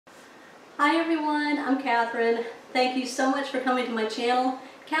Hi everyone, I'm Catherine. Thank you so much for coming to my channel,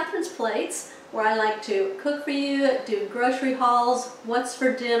 Catherine's Plates, where I like to cook for you, do grocery hauls, what's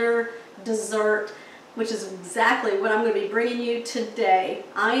for dinner, dessert, which is exactly what I'm going to be bringing you today.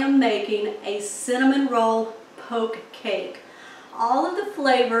 I am making a cinnamon roll poke cake. All of the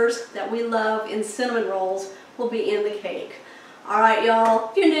flavors that we love in cinnamon rolls will be in the cake. Alright y'all,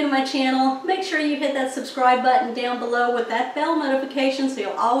 if you're new to my channel, make sure you hit that subscribe button down below with that bell notification so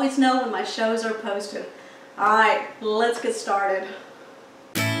you'll always know when my shows are posted. Alright, let's get started.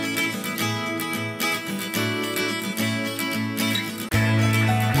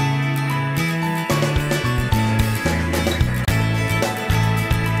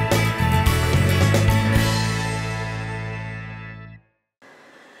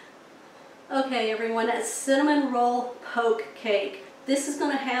 Okay everyone, a cinnamon roll poke cake. This is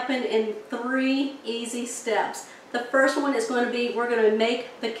going to happen in 3 easy steps. The first one is going to be, we're going to make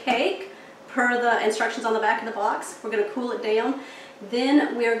the cake per the instructions on the back of the box. We're going to cool it down.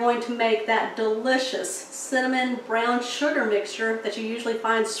 Then we are going to make that delicious cinnamon brown sugar mixture that you usually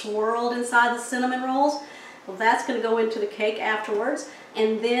find swirled inside the cinnamon rolls. Well, that's going to go into the cake afterwards.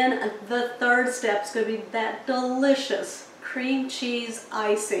 And then the third step is going to be that delicious cream cheese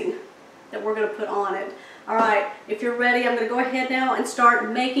icing that we're going to put on it. Alright, if you're ready, I'm going to go ahead now and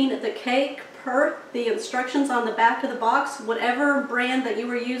start making the cake per the instructions on the back of the box. Whatever brand that you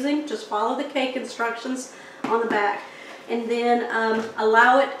were using, just follow the cake instructions on the back. And then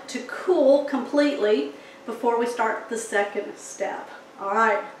allow it to cool completely before we start the second step.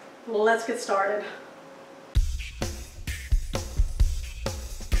 Alright, let's get started.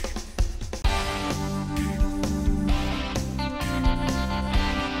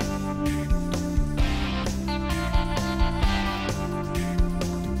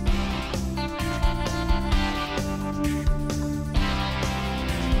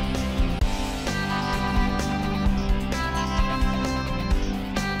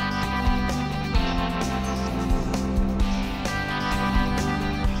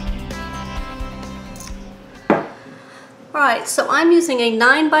 Alright, so I'm using a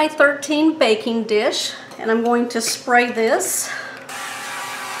 9x13 baking dish, and I'm going to spray this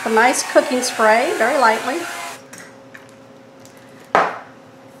with a nice cooking spray, very lightly.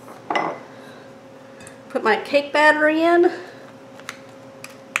 Put my cake batter in.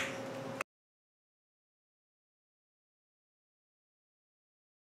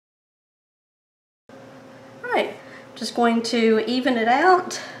 Alright, just going to even it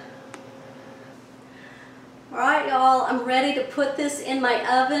out. Alright y'all, I'm ready to put this in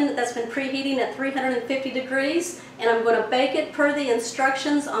my oven that's been preheating at 350 degrees, and I'm going to bake it per the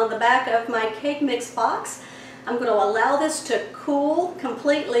instructions on the back of my cake mix box. I'm going to allow this to cool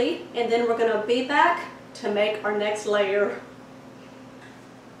completely, and then we're going to be back to make our next layer.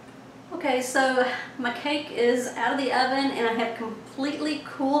 Okay, so my cake is out of the oven and I have completely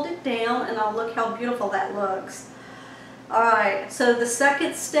cooled it down, and I'll look how beautiful that looks. Alright, so the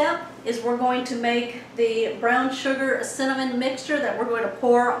second step is we're going to make the brown sugar cinnamon mixture that we're going to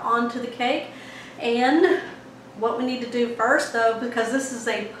pour onto the cake. And what we need to do first though, because this is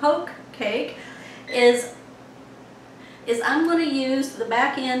a poke cake, is I'm going to use the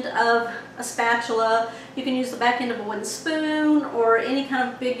back end of a spatula. You can use the back end of a wooden spoon or any kind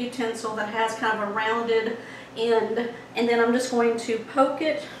of big utensil that has kind of a rounded end. And then I'm just going to poke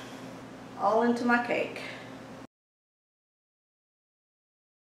it all into my cake.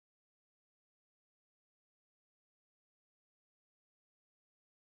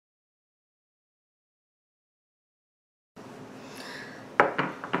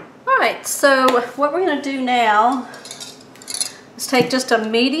 Alright, so what we're going to do now is take just a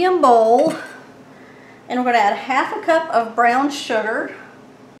medium bowl, and we're going to add half a cup of brown sugar,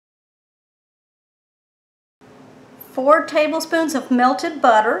 4 tablespoons of melted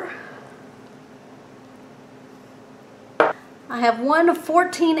butter. I have 1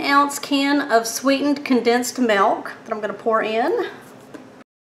 14-ounce can of sweetened condensed milk that I'm going to pour in.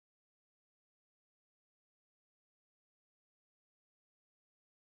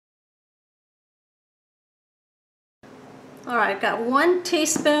 Alright, I've got 1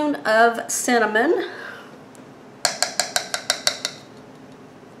 teaspoon of cinnamon.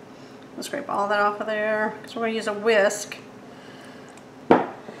 I'll scrape all that off of there because we're going to use a whisk.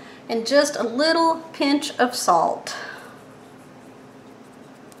 And just a little pinch of salt.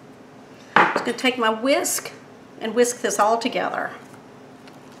 I'm just going to take my whisk and whisk this all together.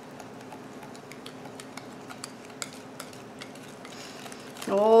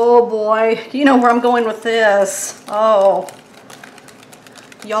 Oh boy, you know where I'm going with this. Oh,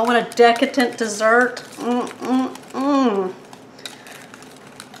 Y'all want a decadent dessert?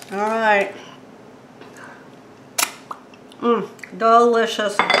 All right.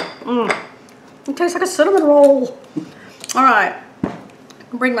 Delicious. It tastes like a cinnamon roll. All right.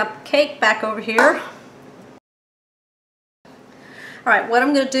 Bring my cake back over here. All right, what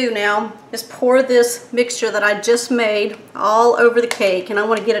I'm going to do now is pour this mixture that I just made all over the cake, and I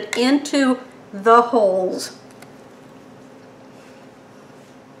want to get it into the holes.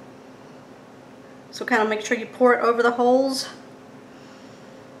 So kind of make sure you pour it over the holes.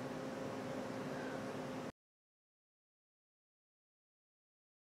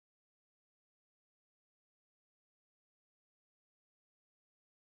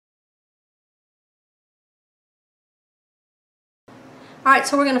 Alright,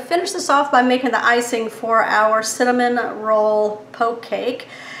 so we're going to finish this off by making the icing for our cinnamon roll poke cake.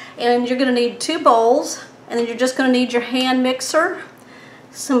 And you're going to need 2 bowls, and then you're just going to need your hand mixer,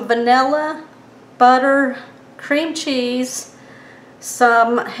 some vanilla, butter, cream cheese,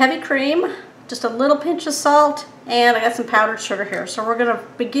 some heavy cream, just a little pinch of salt, and I got some powdered sugar here. So we're going to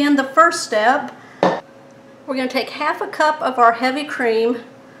begin the first step. We're going to take half a cup of our heavy cream,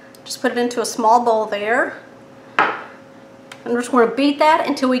 just put it into a small bowl there. And we're just going to beat that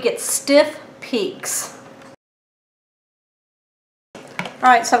until we get stiff peaks.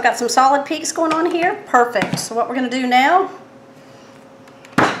 Alright, so I've got some solid peaks going on here. Perfect. So what we're going to do now,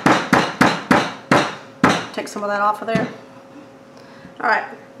 take some of that off of there. Alright,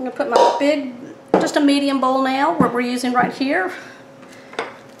 I'm going to put my big, just a medium bowl now, what we're using right here.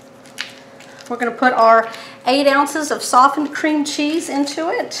 We're going to put our 8 ounces of softened cream cheese into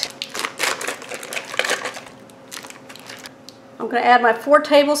it. I'm going to add my 4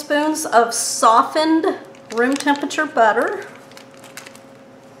 tablespoons of softened room temperature butter.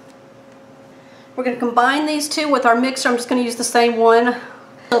 We're going to combine these two with our mixer. I'm just going to use the same one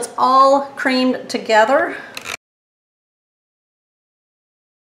so it's all creamed together.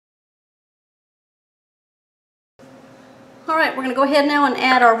 Alright, we're going to go ahead now and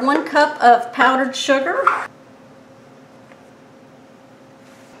add our 1 cup of powdered sugar.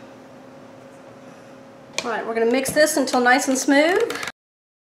 Alright, we're going to mix this until nice and smooth.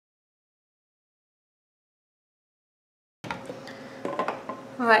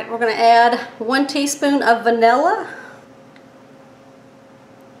 Alright, we're going to add 1 teaspoon of vanilla,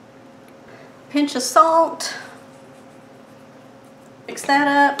 pinch of salt, mix that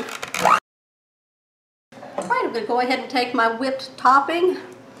up. Alright, I'm going to go ahead and take my whipped topping.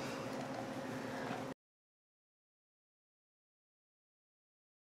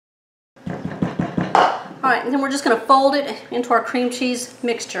 Alright, and then we're just going to fold it into our cream cheese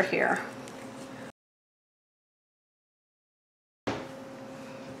mixture here.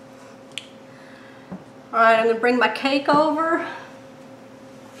 Alright, I'm going to bring my cake over.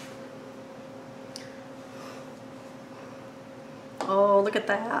 Oh, look at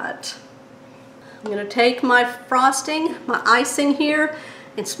that. I'm going to take my frosting, my icing here,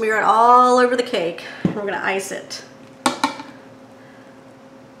 and smear it all over the cake. We're going to ice it.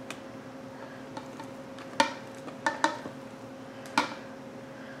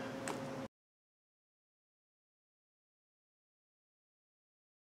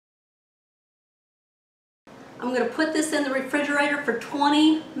 I'm going to put this in the refrigerator for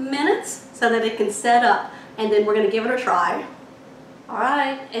 20 minutes so that it can set up, and then we're going to give it a try.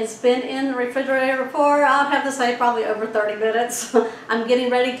 Alright, it's been in the refrigerator for, I'll have to say, probably over 30 minutes. I'm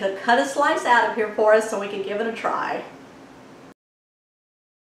getting ready to cut a slice out of here for us so we can give it a try.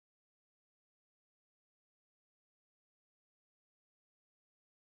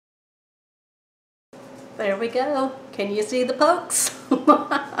 There we go. Can you see the pokes?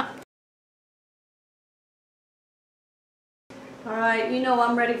 Alright, you know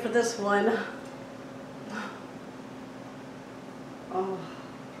I'm ready for this one. Oh.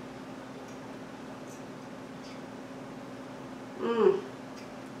 Mmm.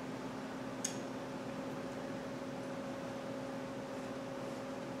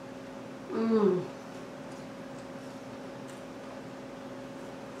 Mmm.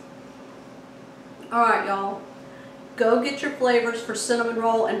 Alright, y'all. Go get your flavors for cinnamon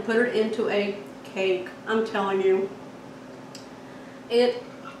roll and put it into a cake. I'm telling you. It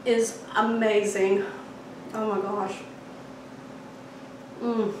is amazing. Oh my gosh.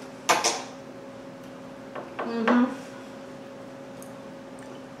 Mmm. Mm-hmm.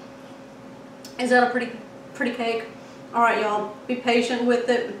 Is that a pretty cake? Alright, y'all. Be patient with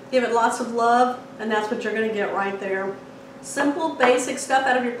it. Give it lots of love, and that's what you're going to get right there. Simple, basic stuff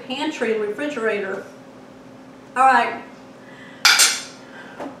out of your pantry and refrigerator. Alright.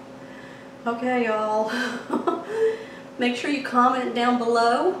 Okay, y'all. Make sure you comment down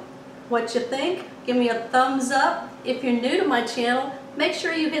below what you think. Give me a thumbs up. If you're new to my channel, Make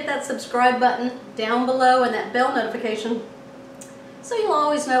sure you hit that subscribe button down below and that bell notification so you'll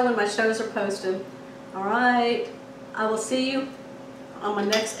always know when my shows are posted. Alright, I will see you on my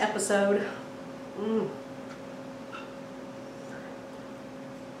next episode.